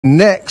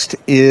Next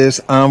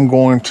is I'm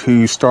going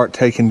to start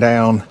taking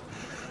down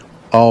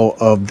all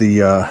of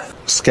the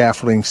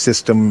scaffolding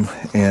system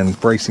and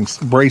bracing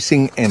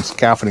and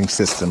scaffolding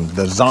system,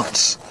 the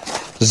zonts,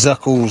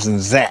 zuckles, and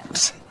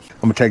zaps.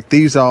 I'm gonna take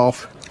these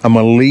off. I'm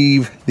gonna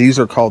leave, these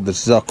are called the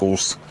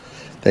zuckles.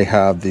 They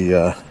have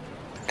the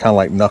kind of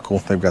like knuckle,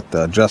 they've got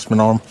the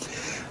adjustment on them.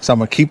 So I'm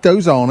gonna keep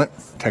those on it,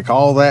 take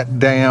all that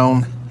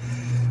down.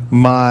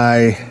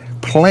 My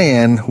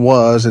plan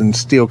was, and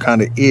still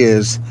kind of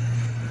is,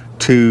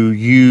 to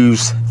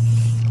use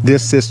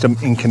this system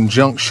in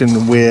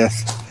conjunction with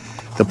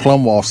the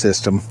plum wall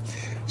system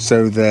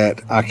so that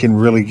I can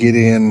really get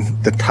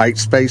in the tight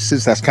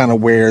spaces. That's kind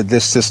of where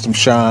this system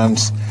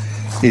shines,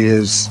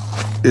 is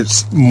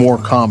it's more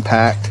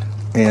compact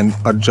and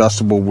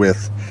adjustable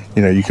with,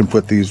 you know, you can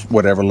put these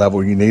whatever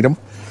level you need them.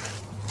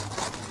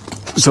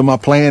 So my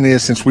plan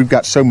is, since we've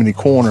got so many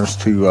corners,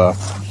 to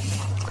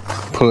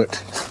put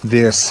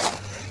this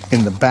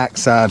in the back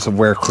sides of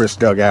where Chris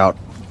dug out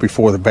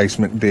before the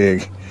basement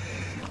dig.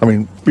 I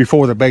mean,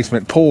 before the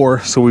basement pour,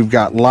 so we've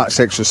got lots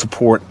extra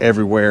support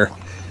everywhere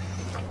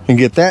and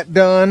get that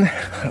done.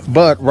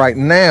 But right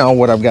now,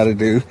 what I've got to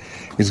do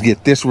is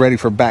get this ready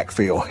for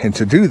backfill. And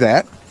to do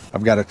that,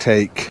 I've got to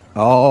take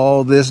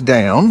all this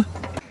down.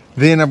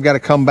 Then I've got to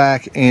come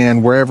back,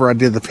 and wherever I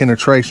did the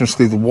penetrations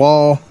through the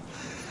wall,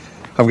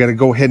 I've got to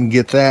go ahead and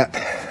get that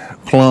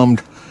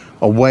plumbed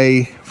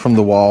away from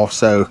the wall.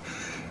 So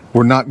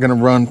we're not going to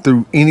run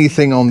through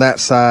anything on that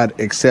side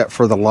except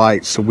for the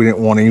lights. So we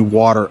didn't want any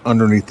water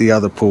underneath the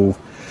other pool,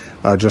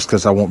 just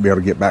because I won't be able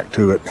to get back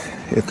to it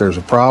if there's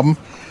a problem.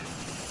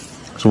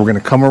 So we're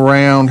going to come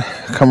around,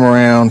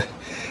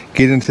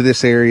 get into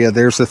this area.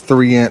 There's the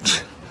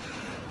 3-inch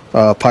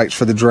pipes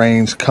for the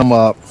drains. Come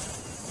up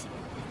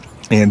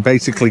and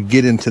basically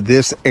get into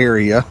this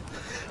area.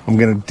 I'm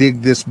going to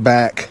dig this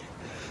back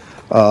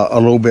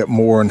a little bit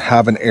more and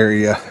have an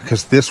area,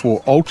 because this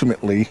will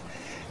ultimately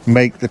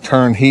make the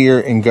turn here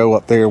and go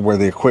up there where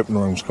the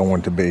equipment room is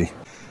going to be.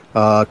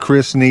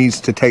 Chris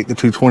needs to take the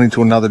 220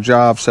 to another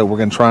job, so we're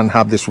going to try and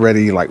have this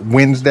ready like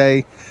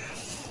Wednesday.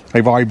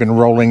 They've already been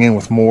rolling in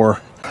with more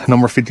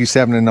number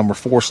 57 and number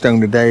 4 stone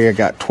today. I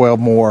got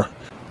 12 more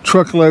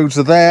truckloads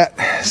of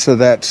that, so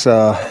that's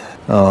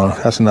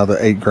another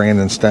 8 grand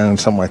in stone,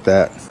 something like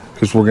that,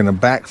 because we're going to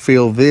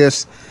backfill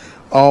this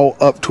all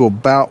up to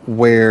about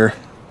where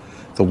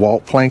the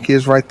wall plank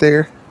is right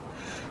there.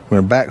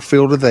 We're going to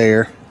backfill to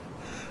there.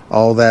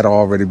 All that will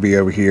already be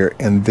over here,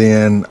 and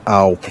then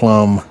I'll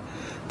plumb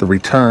the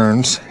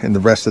returns and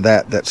the rest of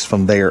that that's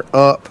from there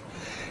up,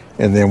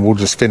 and then we'll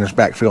just finish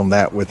backfilling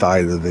that with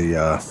either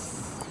the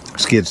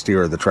skid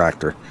steer or the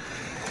tractor.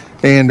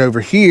 And over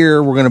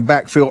here we're going to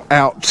backfill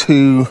out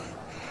to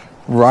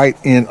right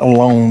in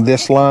along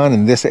this line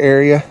in this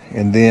area,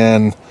 and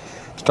then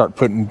start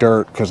putting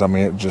dirt, because I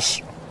mean it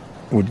just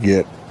would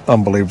get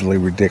unbelievably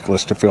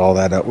ridiculous to fill all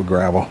that up with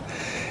gravel.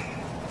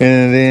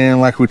 And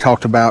then, like we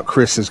talked about,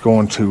 Chris is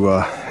going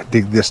to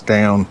dig this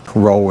down,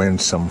 roll in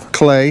some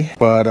clay.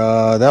 But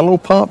that little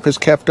pump is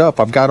kept up.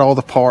 I've got all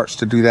the parts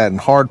to do that in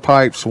hard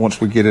pipe. So once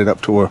we get it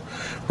up to a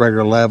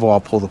regular level, I'll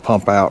pull the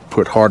pump out,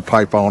 put hard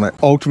pipe on it.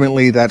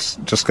 Ultimately, that's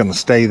just going to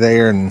stay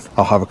there, and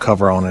I'll have a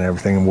cover on and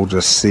everything. And we'll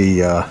just see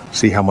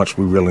how much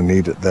we really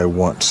need it, though,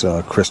 once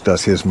Chris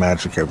does his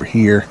magic over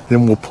here.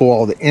 Then we'll pull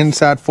all the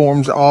inside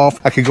forms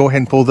off. I could go ahead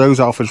and pull those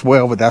off as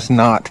well, but that's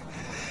not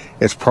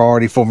its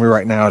priority for me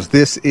right now as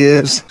this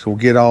is. So we'll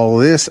get all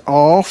this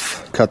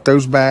off, cut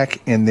those back,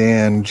 and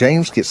then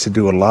James gets to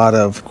do a lot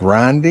of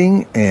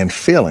grinding and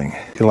filling.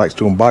 He likes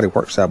doing body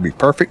work, so that'll be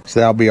perfect.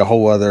 So that'll be a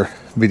whole other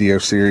video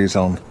series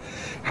on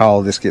how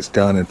all this gets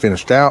done and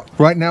finished out.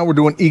 Right now we're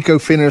doing eco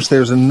finish.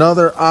 There's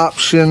another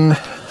option,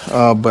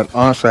 but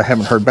honestly I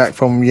haven't heard back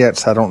from them yet,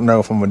 so I don't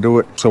know if I'm gonna do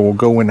it. So we'll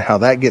go into how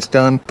that gets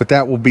done, but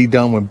that will be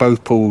done when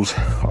both pools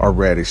are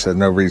ready. So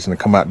no reason to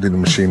come out and do the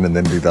machine and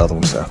then do the other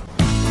one. So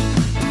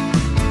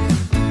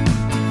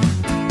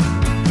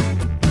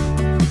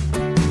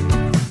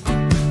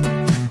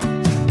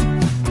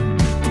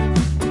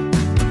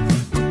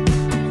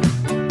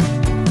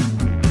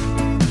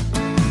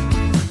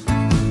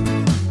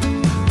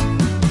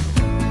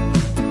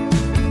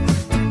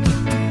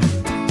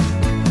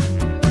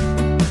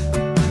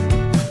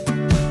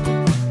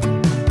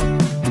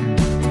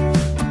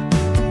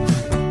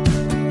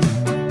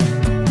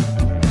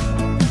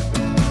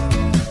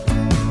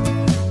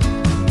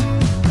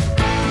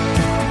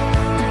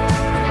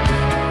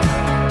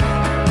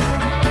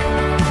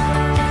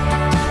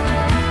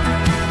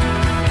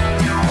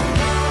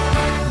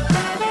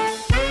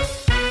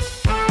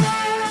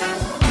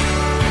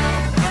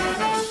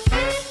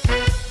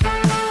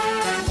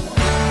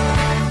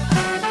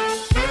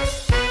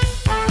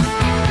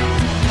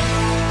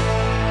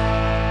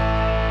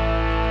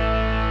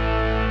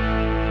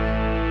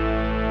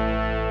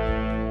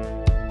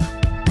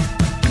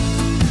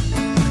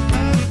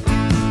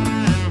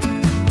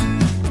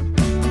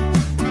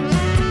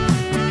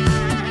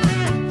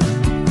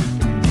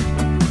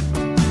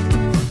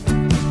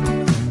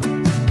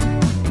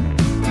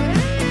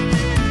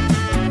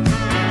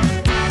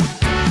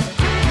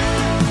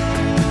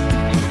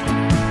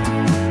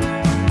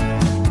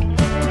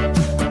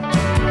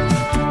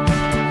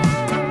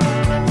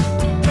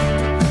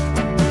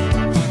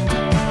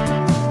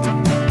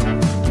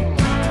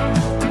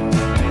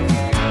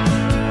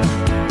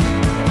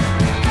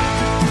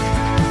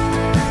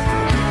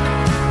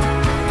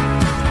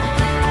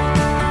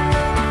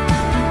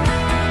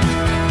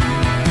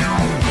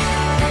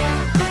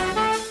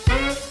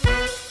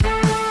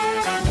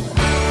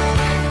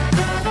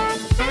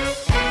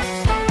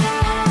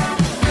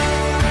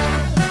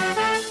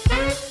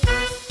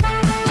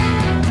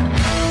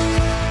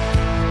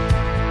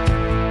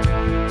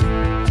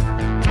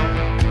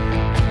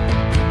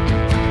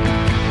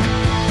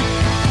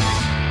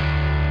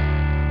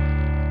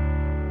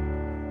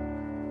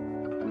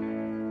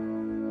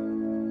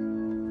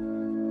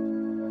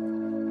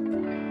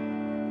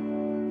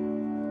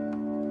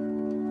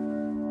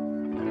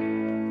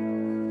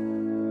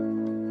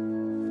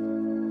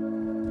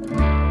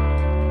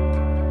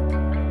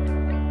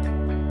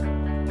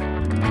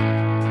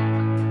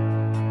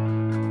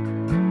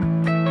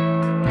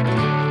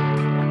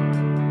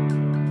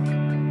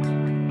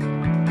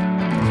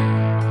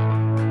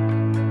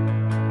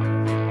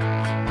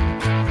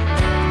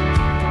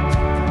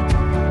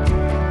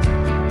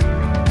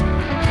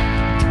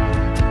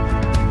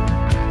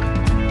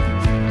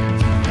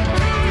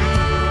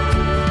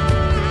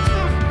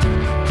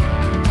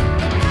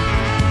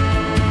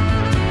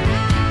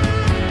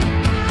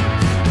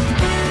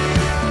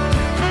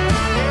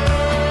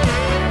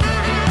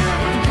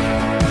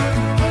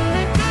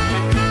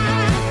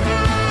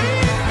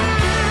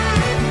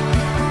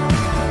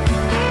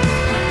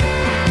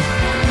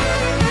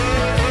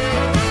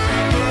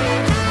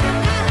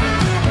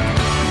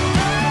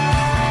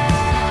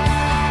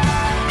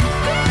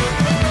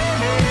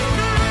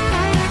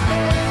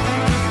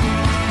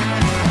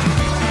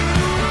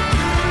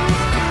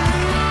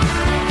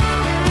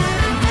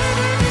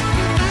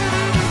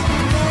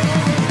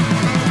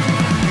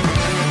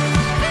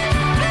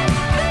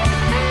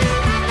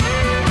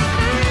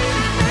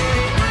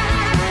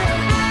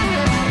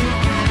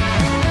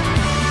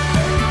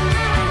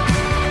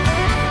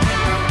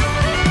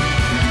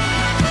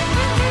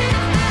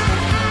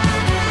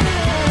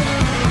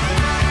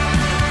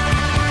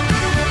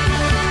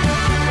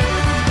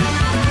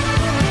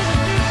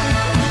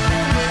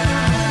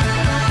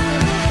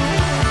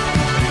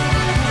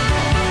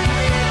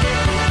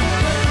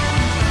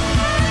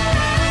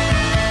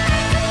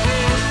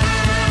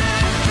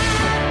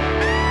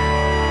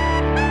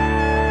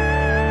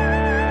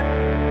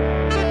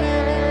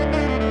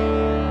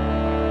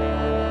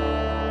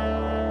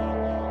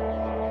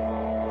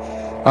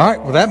All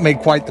right, well, that made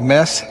quite the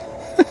mess.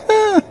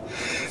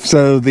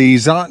 So the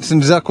zonts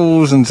and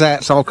zuckles and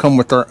zats all come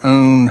with their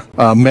own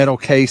metal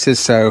cases,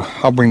 so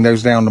I'll bring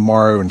those down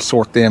tomorrow and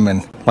sort them,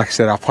 and like I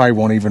said, I probably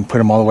won't even put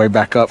them all the way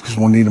back up because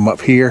we'll need them up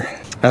here.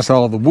 That's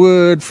all the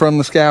wood from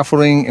the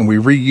scaffolding, and we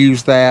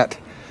reuse that.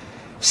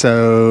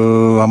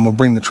 So I'm gonna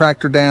bring the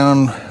tractor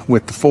down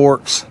with the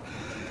forks,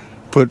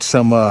 put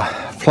some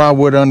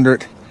plywood under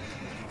it,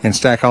 and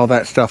stack all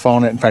that stuff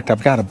on it. In fact,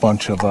 I've got a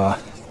bunch of I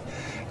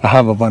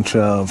have a bunch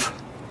of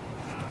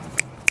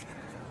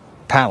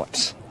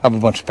pallets.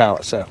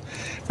 So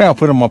maybe I'll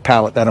put them on a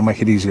pallet. That'll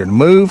make it easier to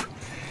move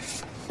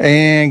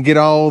and get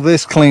all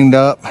this cleaned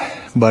up.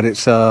 But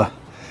it's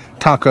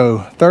Taco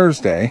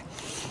Thursday,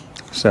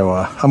 so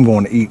I'm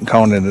going to eat and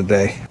calling it a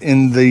day.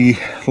 In the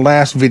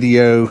last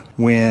video,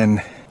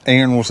 when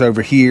Aaron was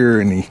over here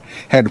and he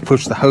had to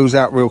push the hose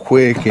out real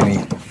quick and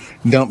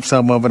he dumped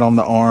some of it on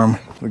the arm,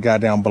 the guy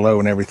down below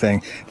and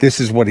everything,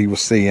 this is what he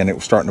was seeing. It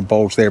was starting to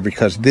bulge there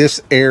because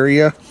this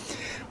area,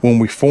 when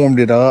we formed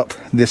it up,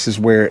 this is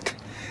where it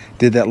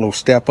did that little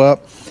step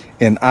up,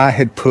 and I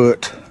had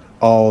put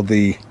all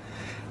the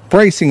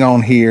bracing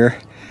on here,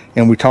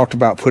 and we talked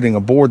about putting a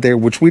board there,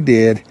 which we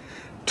did,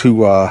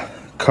 to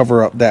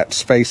cover up that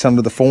space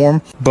under the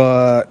form.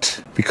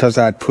 But because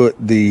I'd put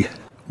the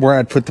where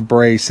I'd put the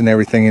brace and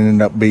everything, it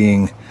ended up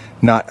being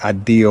not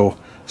ideal.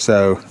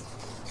 So,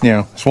 you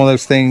know, it's one of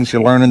those things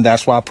you're learning.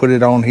 That's why I put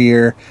it on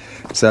here.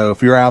 So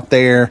if you're out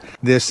there,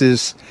 this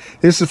is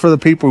for the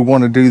people who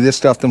want to do this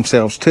stuff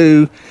themselves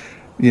too.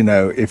 You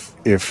know, if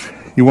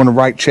you want to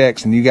write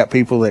checks and you got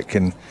people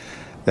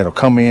that'll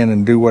come in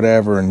and do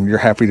whatever, and you're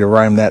happy to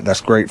write them,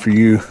 that's great for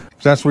you.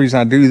 So that's the reason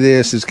I do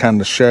this, is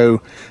kind of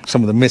show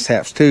some of the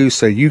mishaps too,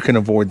 so you can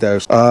avoid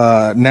those.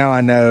 Now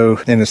I know,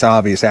 and it's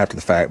obvious after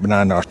the fact, but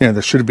I know, you know,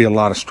 there should be a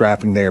lot of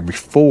strapping there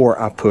before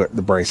I put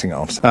the bracing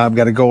on. So I've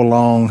got to go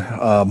along.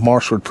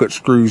 Marshall would put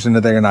screws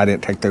into there, and I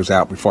didn't take those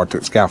out before I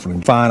took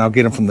scaffolding. Fine, I'll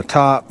get them from the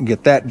top and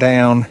get that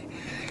down.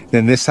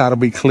 Then this side will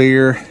be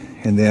clear,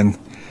 and then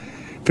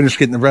finish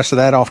getting the rest of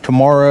that off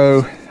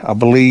tomorrow. I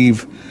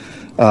believe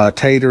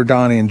Tater,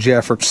 Donnie, and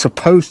Jeff are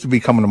supposed to be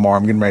coming tomorrow.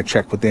 I'm getting ready to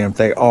check with them. If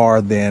they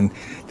are, then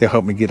they'll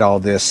help me get all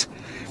this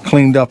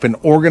cleaned up and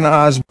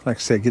organized. Like I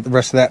said, get the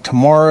rest of that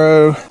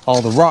tomorrow.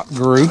 All the rock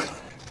grew,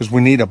 because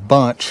we need a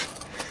bunch.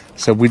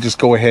 So we just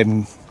go ahead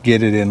and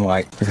get it in,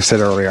 like I said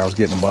earlier, I was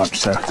getting a bunch.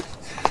 So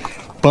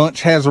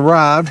bunch has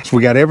arrived. So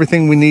we got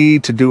everything we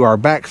need to do our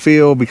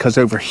backfill, because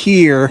over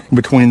here,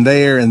 between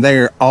there and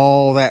there,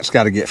 all that's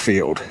got to get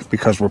filled,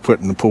 because we're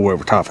putting the pool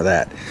over top of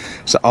that.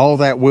 So all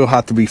that will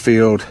have to be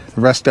filled.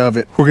 The rest of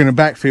it, we're going to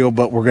backfill,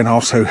 but we're going to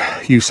also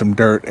use some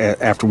dirt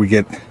after we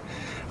get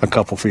a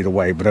couple feet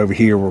away. But over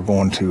here, we're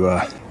going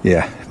to,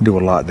 yeah, do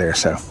a lot there.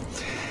 So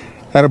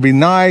that'll be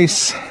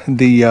nice.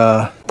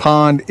 The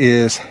pond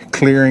is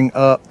clearing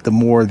up the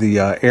more the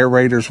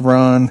aerators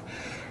run.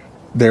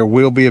 There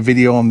will be a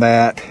video on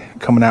that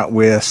coming out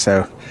with,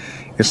 so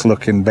it's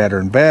looking better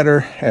and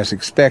better as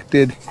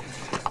expected.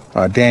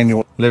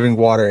 Daniel, Living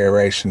Water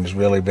Aeration, has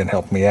really been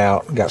helping me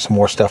out. Got some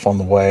more stuff on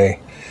the way,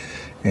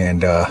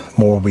 and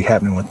more will be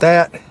happening with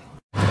that.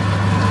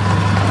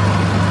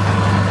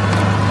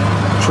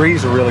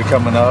 Trees are really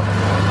coming up.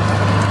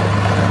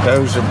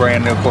 Those are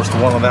brand new. Of course, the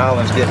one on the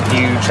island's getting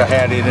huge. I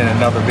had it in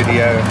another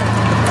video.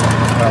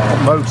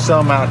 Mowed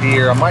some out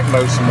here. I might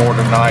mow some more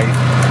tonight.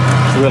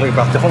 It's really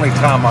about the only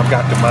time I've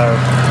got to mow.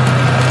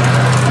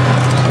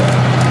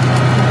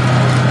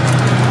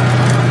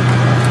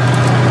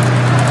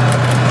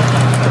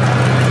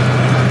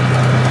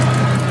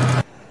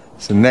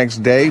 So next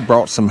day,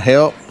 brought some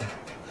help.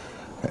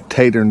 Got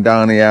Tater and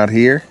Donnie out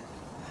here.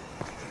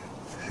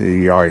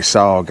 You already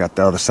saw, got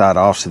the other side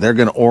off, so they're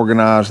going to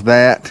organize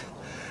that.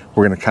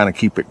 We're going to kind of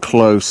keep it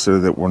close so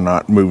that we're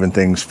not moving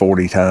things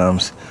 40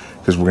 times,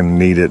 because we're going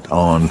to need it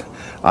on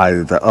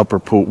either the upper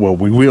pool. Well,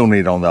 we will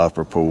need it on the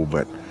upper pool,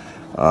 but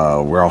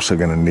we're also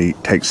going to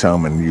take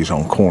some and use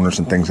on corners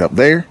and things up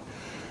there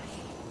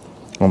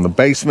on the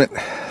basement.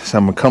 So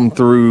I'm going to come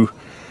through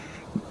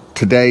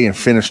today and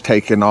finish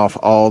taking off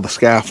all the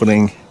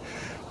scaffolding,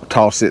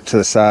 toss it to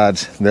the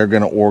sides. They're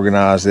going to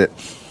organize it.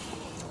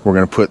 We're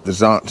going to put the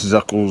zonts,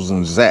 zuckles,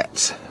 and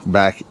zats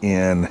back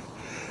in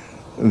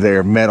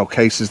their metal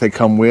cases they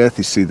come with.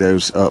 You see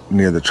those up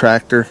near the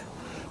tractor.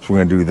 So we're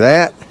going to do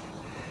that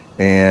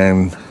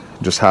and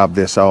just have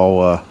this all,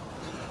 like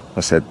I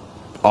said,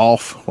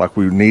 off like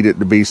we need it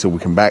to be, so we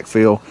can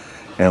backfill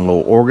and a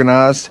little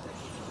organized.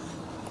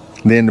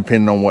 Then,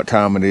 depending on what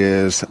time it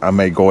is, I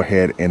may go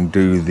ahead and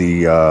do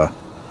the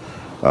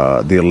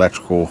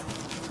electrical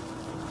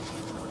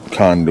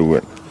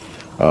conduit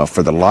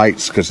for the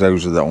lights, because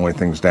those are the only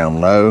things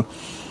down low.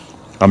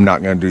 I'm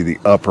not going to do the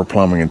upper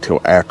plumbing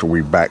until after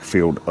we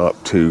backfilled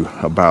up to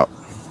about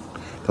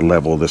the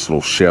level of this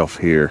little shelf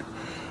here.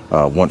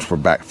 Once we're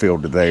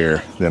backfilled to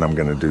there, then I'm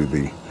going to do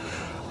the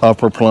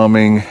upper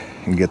plumbing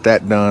and get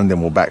that done.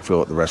 Then we'll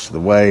backfill it the rest of the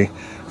way.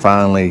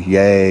 Finally,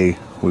 yay,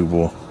 we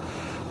will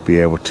be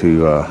able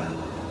to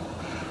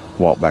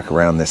walk back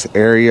around this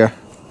area.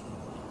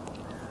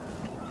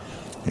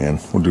 and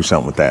we'll do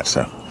something with that.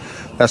 So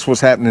that's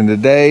what's happening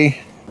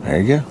today.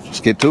 There you go. Let's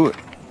get to it.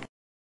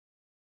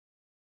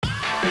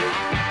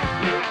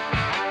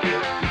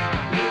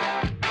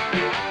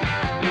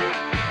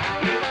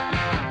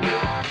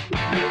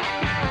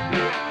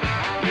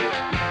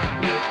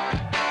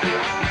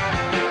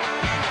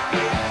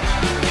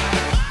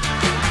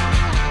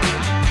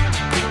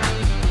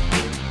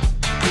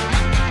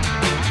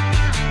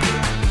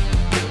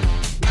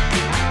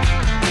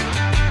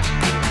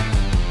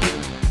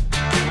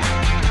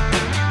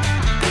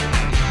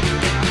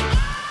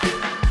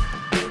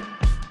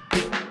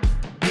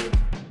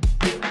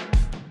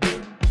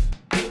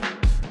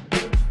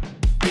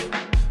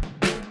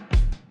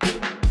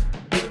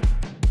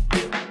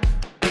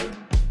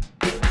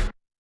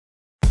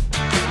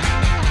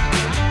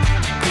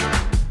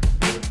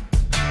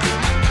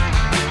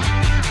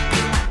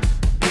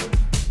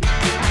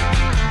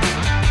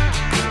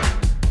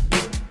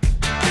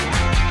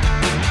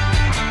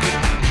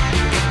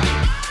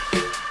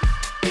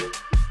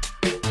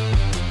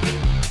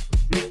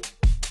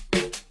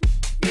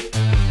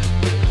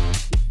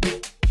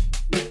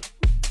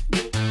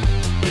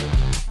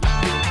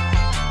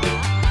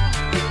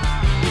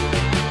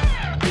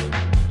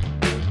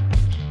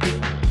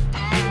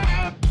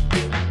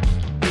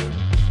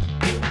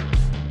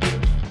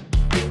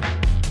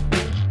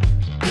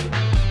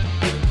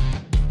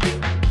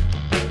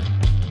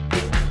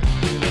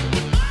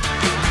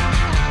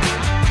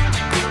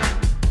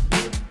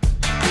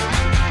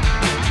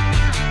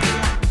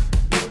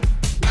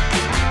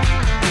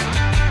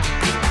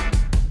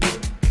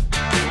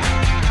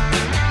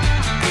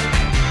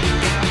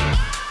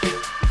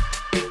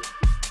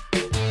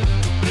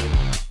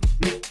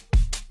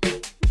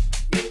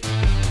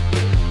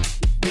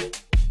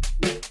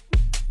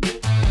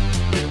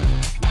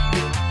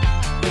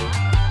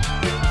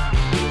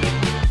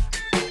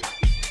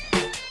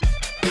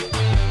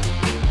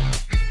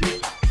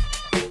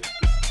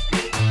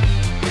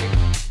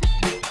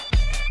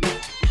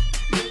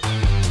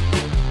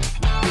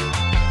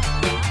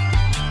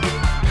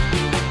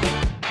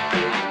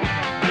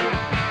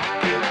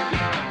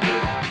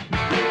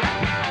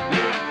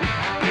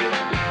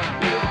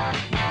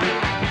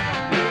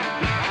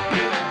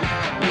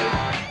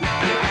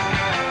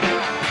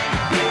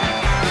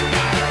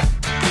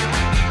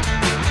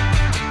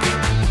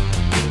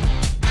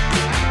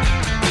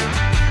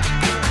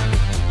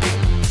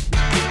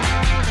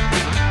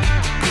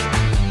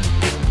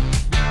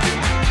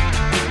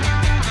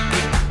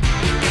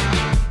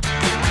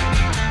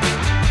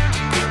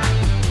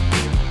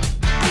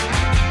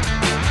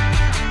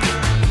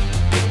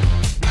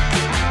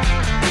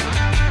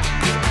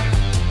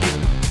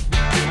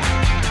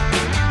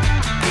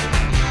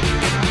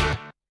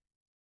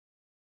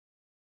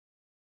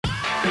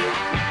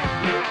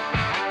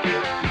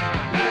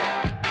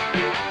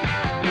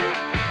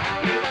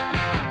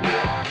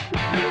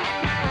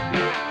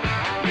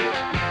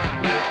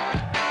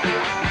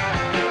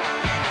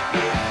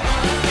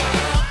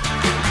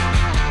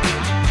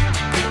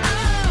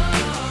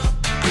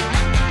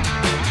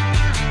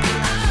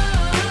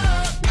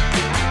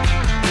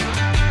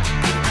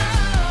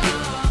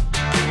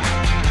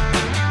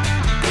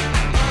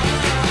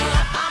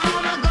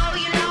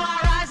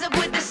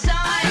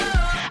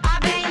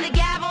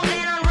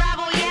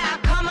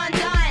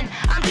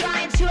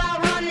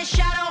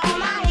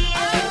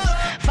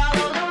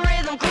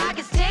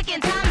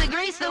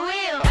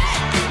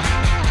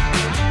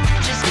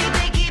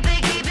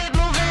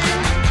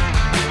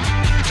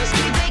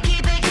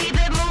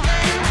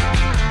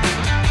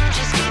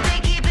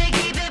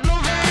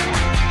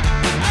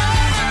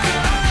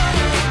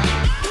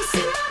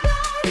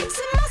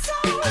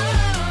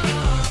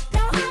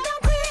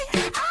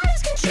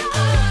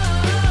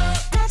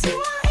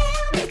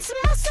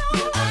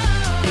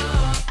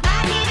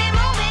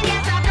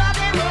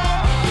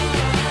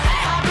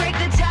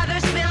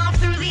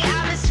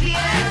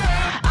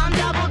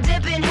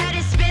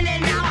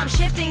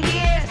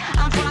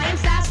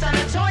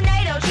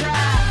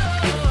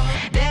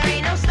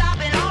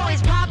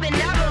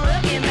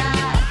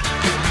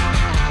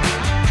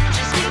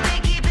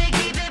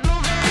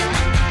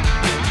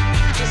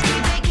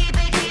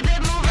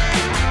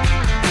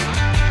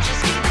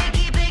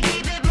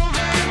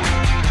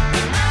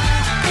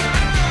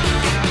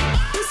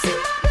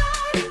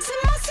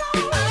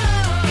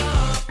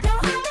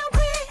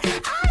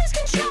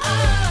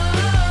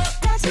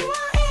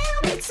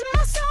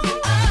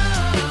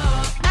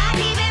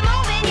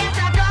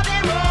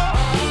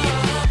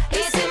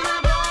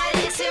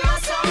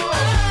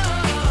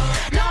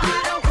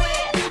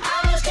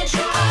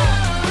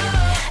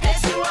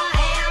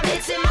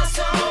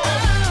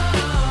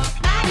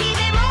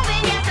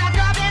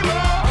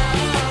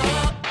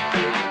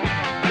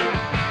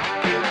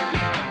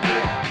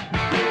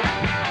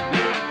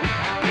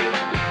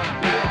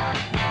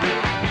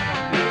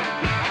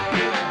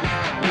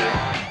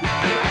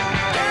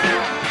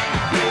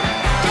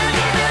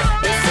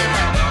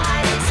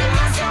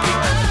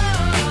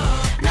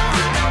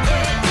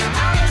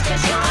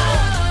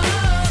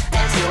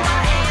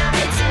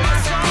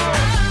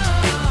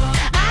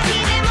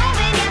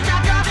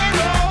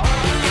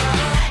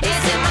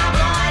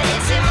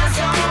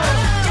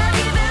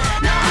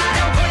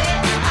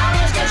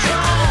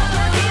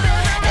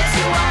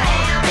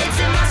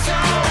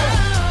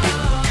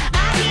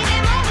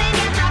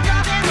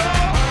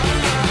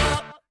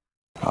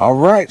 All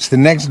right, it's the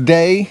next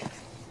day,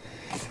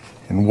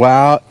 and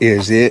wow,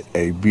 is it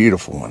a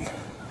beautiful one.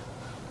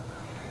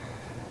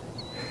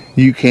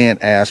 You can't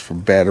ask for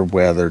better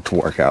weather to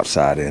work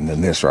outside in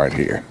than this right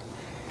here.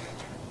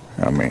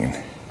 I mean,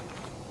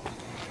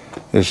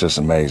 it's just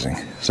amazing.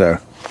 So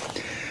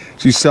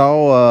you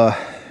saw,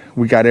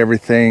 we got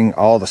everything,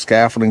 all the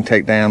scaffolding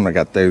take down. I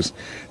got that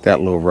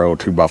little row of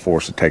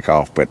 2x4s to take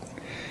off, but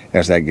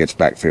as that gets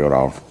backfilled,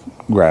 I'll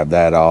grab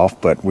that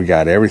off. But we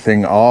got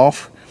everything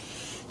off.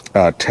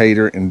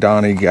 Tater and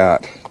Donnie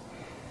got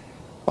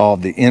all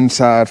the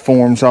inside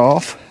forms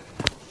off.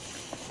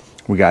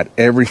 We got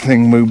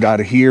everything moved out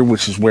of here,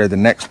 which is where the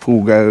next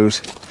pool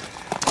goes.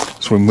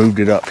 So we moved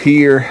it up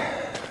here.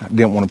 I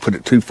didn't want to put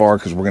it too far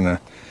because we're gonna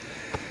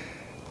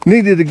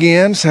need it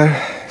again. So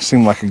it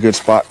seemed like a good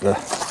spot to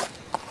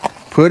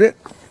put it.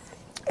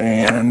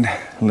 And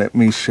let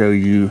me show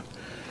you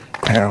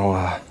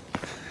how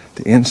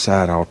the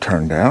inside all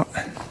turned out.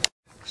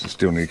 So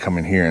still need to come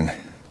in here and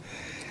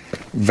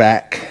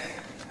vac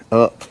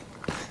up.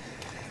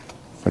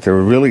 But there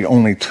were really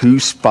only 2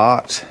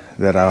 spots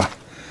that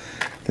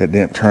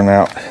didn't turn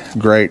out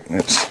great. And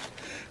it's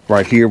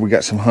right here. We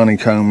got some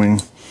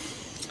honeycombing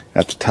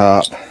at the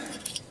top,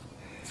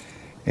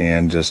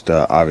 and just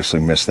obviously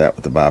missed that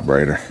with the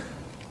vibrator,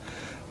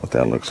 what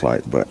that looks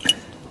like. But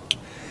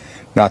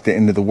not the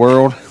end of the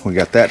world. We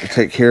got that to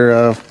take care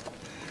of.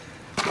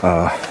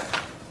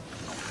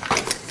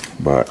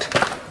 But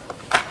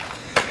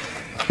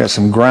got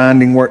some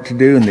grinding work to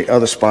do, and the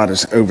other spot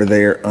is over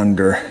there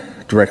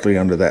directly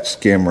under that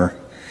skimmer.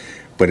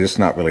 But it's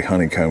not really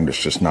honeycombed.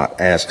 It's just not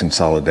as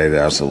consolidated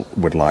as I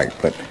would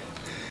like. But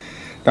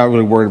not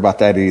really worried about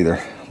that either.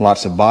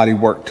 Lots of body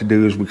work to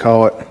do, as we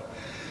call it.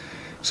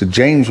 So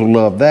James will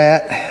love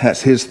that.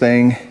 That's his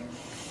thing.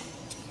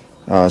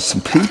 Some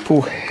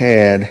people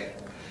had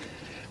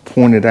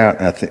pointed out,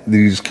 and I think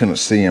these couldn't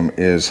see them,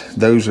 is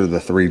those are the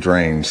 3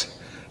 drains.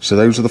 So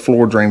those are the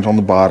floor drains on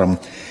the bottom.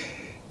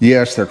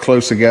 Yes, they're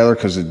close together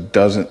because it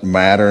doesn't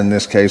matter in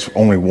this case.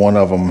 Only one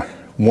of them,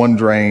 one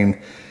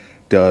drain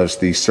does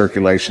the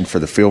circulation for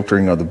the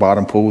filtering of the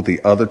bottom pool.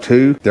 The other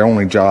 2, their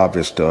only job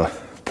is to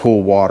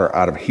pull water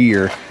out of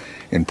here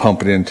and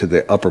pump it into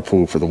the upper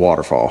pool for the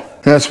waterfall.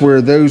 That's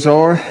where those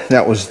are.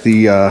 That was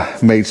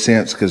made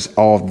sense because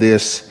all of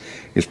this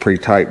is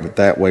pretty tight, but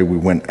that way we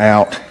went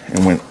out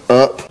and went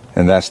up,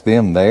 and that's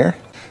them there.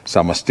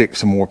 So I'm gonna stick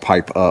some more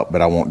pipe up,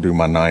 but I won't do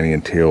my 90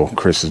 until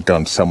Chris has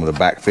done some of the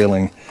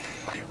backfilling.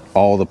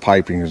 All the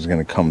piping is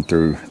gonna come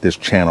through this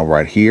channel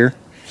right here.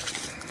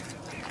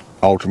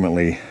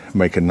 Ultimately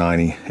make a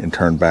 90 and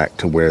turn back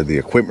to where the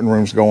equipment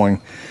room's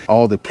going.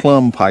 All the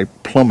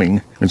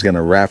plumbing is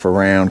gonna wrap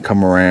around,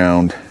 come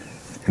around,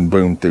 and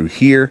boom through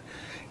here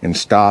and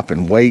stop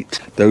and wait.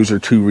 Those are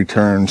 2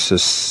 returns.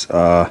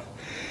 There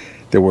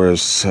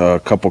was a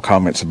couple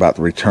comments about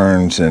the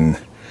returns in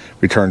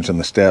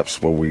the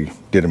steps. Well, we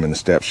did them in the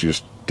steps. You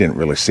just didn't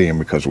really see them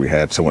because we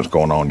had so much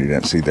going on. You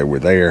didn't see they were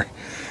there.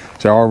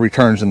 So our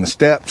returns in the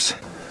steps.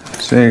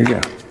 So there you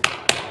go.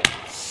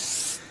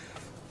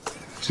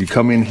 So you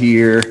come in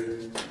here,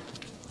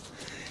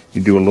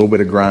 you do a little bit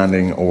of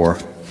grinding, or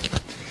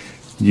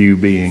you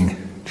being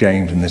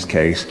James in this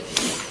case.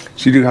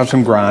 So you do have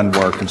some grind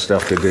work and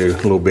stuff to do,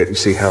 a little bit. You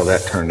see how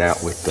that turned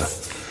out with the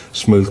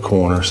smooth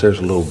corners. There's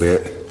a little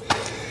bit.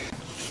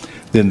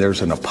 Then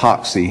there's an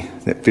epoxy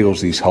that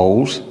fills these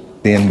holes.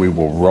 Then we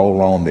will roll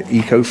on the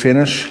eco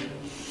finish,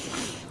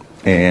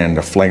 and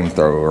a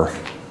flamethrower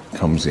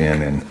comes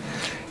in and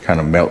kind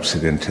of melts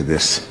it into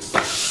this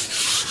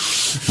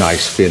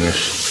nice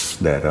finish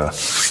that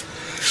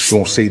you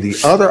won't see. The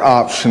other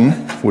option,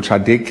 which I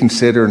did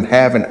consider and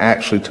haven't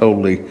actually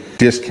totally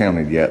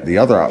discounted yet, the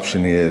other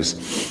option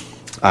is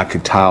I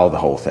could tile the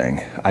whole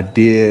thing. I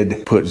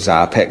did put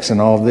Zypex in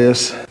all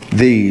this.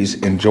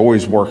 And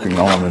Joey's working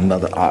on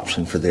another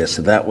option for this.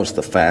 So that was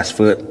the fast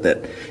foot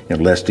that,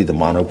 let's do the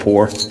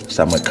monopore.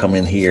 So I'm gonna come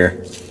in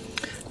here,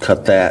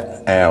 cut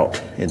that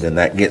out, and then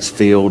that gets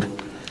filled.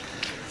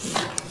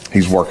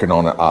 He's working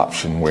on an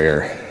option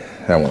where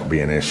that won't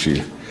be an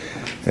issue,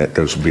 that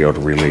those will be able to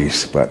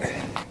release, but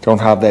don't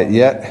have that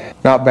yet.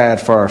 Not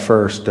bad for our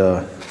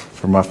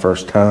for my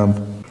first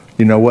time.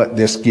 You know what?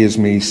 This gives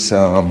me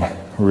some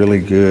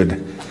really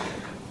good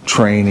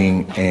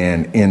training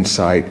and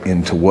insight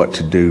into what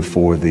to do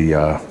for the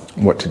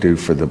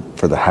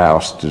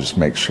house, to just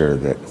make sure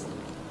that,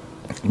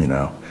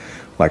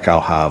 like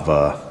I'll have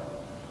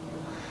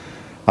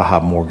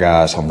more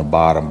guys on the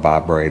bottom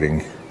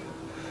vibrating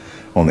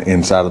on the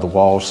inside of the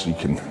walls, so you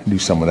can do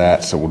some of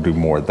that. So we'll do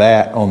more of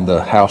that on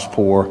the house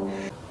pour.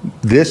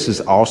 This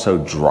is also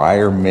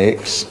dryer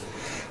mix.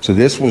 So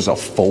this was a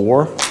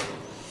 4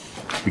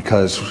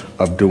 because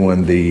of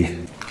doing the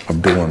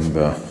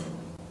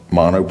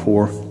mono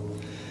pour.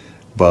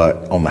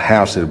 But on the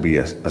house, it'll be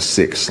a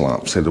 6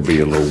 slump. So it'll be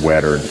a little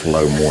wetter and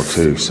flow more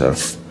too. So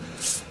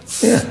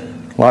yeah,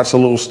 lots of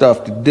little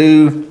stuff to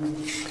do.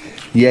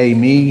 Yay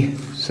me.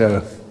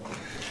 So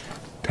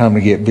time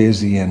to get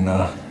busy and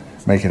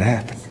make it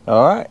happen.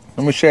 All right,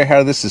 let me show you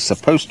how this is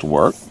supposed to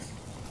work.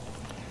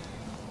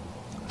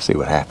 See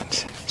what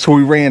happens. So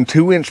we ran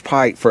 2-inch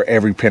pipe for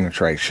every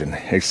penetration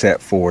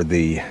except for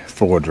the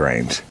floor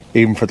drains,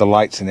 even for the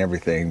lights and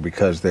everything,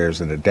 because there's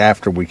an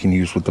adapter we can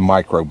use with the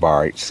micro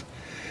bites,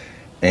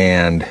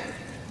 and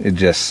it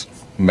just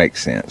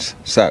makes sense.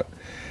 So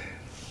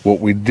what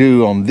we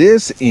do on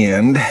this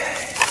end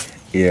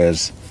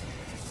is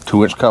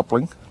 2-inch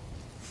coupling.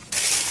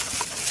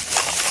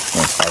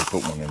 I'll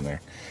put one in there.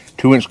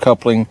 2-inch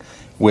coupling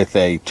with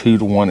a 2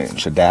 to 1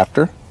 inch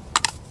adapter.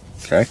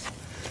 Okay.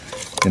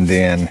 And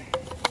then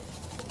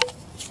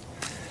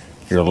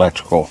your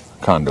electrical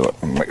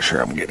conduit. Make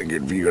sure I'm getting a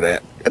good view of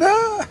that.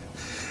 Ta-da!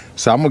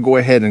 So I'm gonna go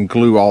ahead and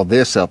glue all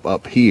this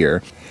up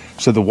here.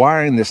 So the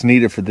wiring that's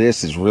needed for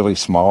this is really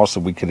small, so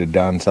we could have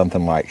done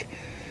something like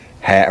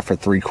 1/2 or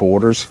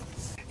 3/4.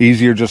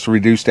 Easier just to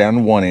reduce down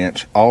to 1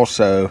 inch.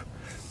 Also,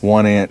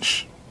 1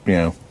 inch, you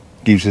know,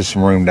 gives you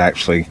some room to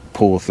actually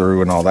pull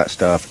through and all that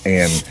stuff.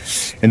 And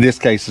in this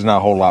case, it's not a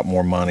whole lot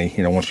more money.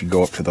 You know, once you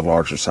go up to the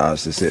larger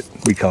sizes, it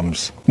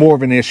becomes more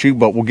of an issue,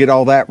 but we'll get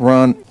all that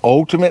run.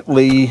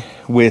 Ultimately,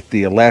 with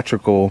the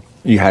electrical,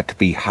 you have to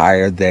be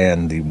higher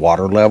than the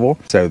water level,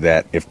 so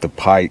that if the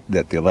pipe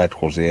that the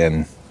electrical's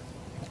in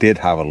did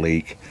have a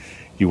leak,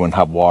 you wouldn't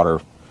have water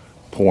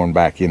pouring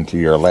back into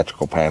your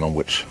electrical panel,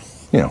 which,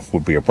 you know,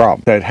 would be a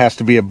problem. So it has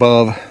to be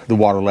above the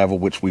water level,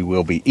 which we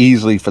will be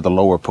easily for the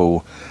lower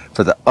pool.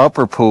 For the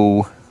upper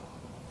pool,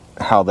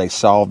 how they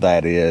solve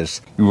that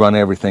is you run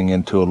everything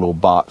into a little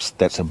box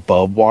that's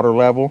above water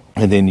level,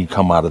 and then you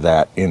come out of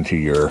that into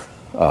your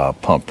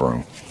pump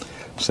room,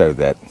 so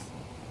that,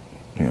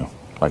 you know,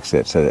 like I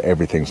said, so that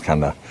everything's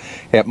kind of,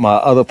 at my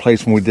other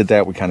place when we did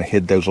that, we kind of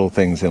hid those little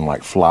things in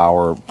like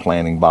flower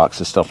planting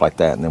boxes, stuff like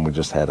that, and then we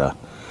just had a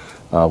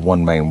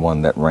one main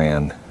one that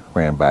ran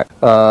back.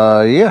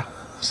 Yeah,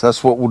 so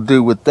that's what we'll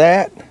do with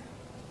that.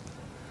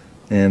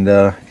 And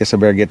I guess I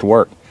better get to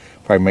work.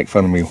 Probably make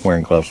fun of me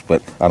wearing gloves,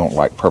 but I don't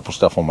like purple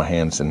stuff on my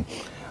hands, and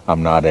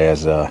I'm not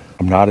as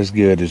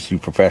good as you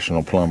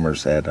professional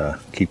plumbers at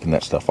keeping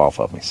that stuff off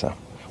of me. So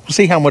we'll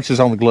see how much is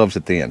on the gloves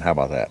at the end. How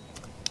about that?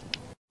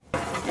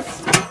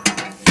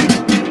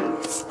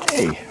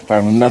 Hey,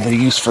 found another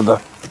use for the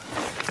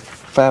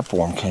fab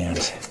form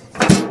cans.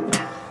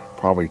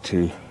 Probably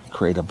to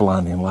create a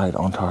blinding light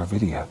onto our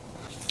video.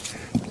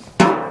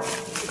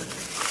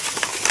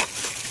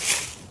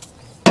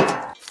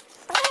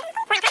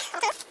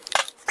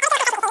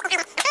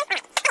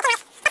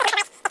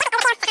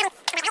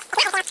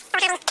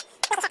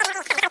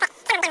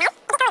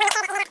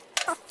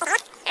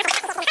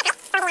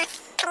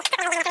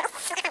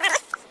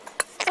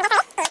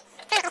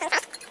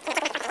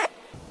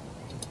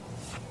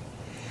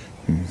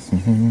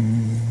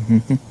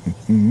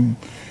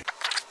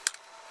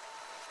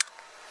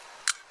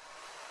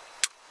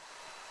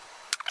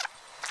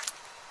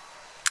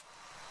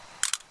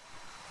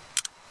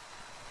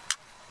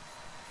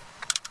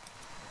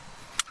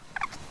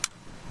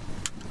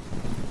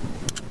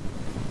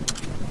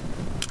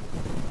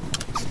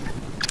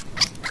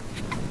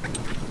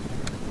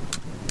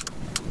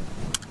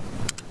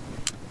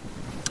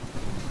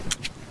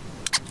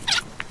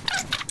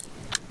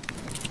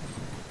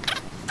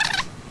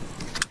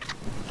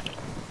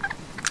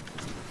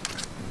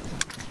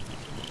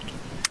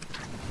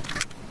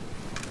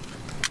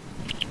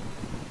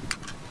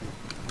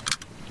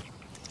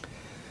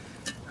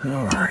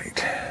 All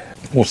right,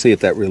 we'll see if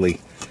that really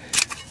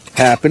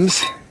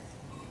happens.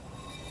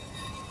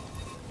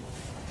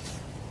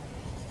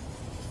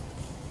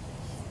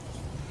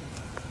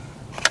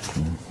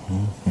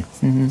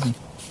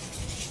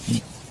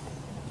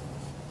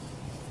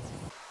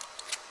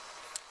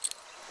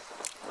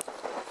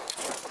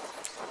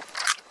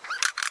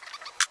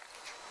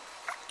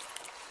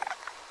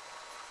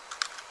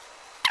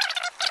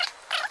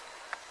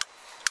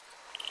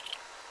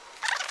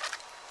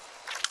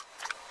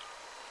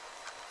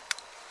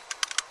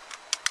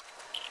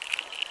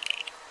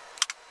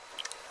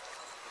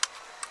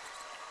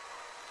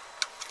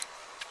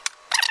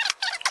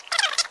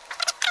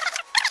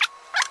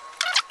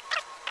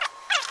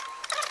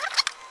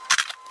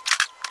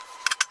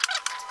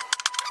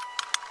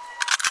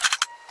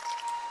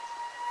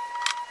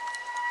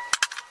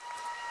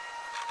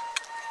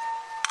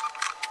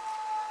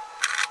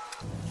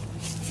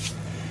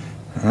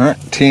 All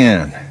right,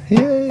 10.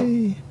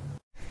 Yay.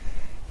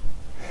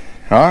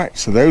 All right,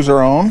 so those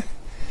are on.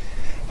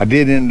 I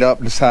did end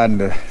up deciding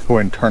to go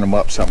ahead and turn them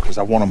up some because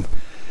I want them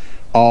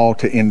all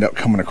to end up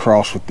coming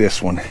across with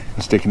this one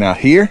and sticking out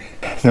here.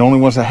 The only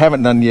ones I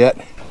haven't done yet,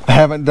 I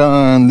haven't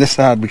done this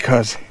side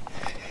because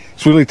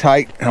it's really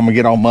tight. I'm gonna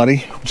get all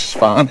muddy, which is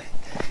fine.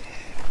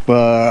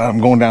 But I'm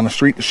going down the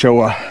street to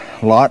show a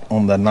lot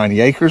on the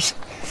 90 acres.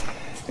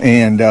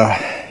 And a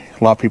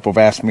lot of people have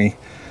asked me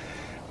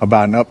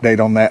about an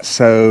update on that.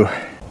 So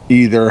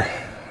either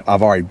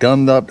I've already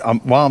done the,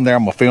 while I'm there,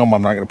 I'm gonna film.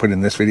 I'm not gonna put it in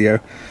this video.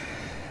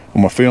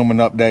 I'm gonna film an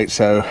update.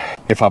 So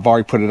if I've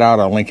already put it out,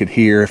 I'll link it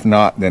here. If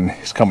not, then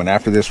it's coming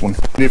after this one.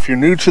 And if you're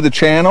new to the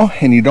channel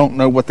and you don't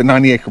know what the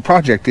 90 acre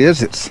project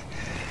is, it's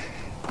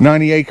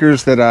 90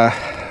 acres that I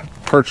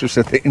purchased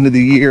at the end of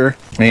the year,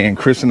 and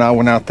Chris and I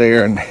went out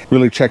there and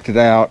really checked it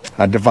out.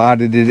 I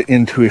divided it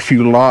into a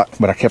few lots,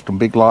 but I kept them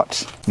big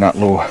lots, not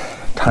little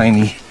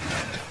tiny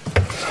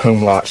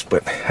home lots,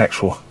 but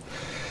actual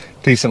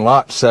decent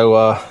lots. So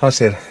like I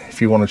said,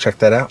 if you want to check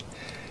that out,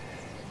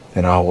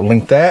 then I will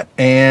link that.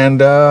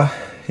 And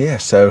yeah,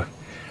 so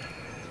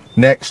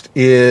next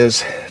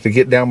is to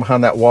get down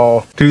behind that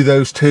wall, do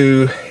those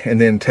two,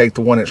 and then take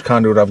the 1-inch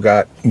conduit I've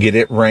got, get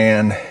it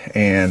ran,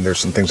 and there's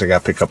some things I got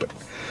to pick up at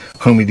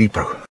Home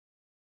Depot.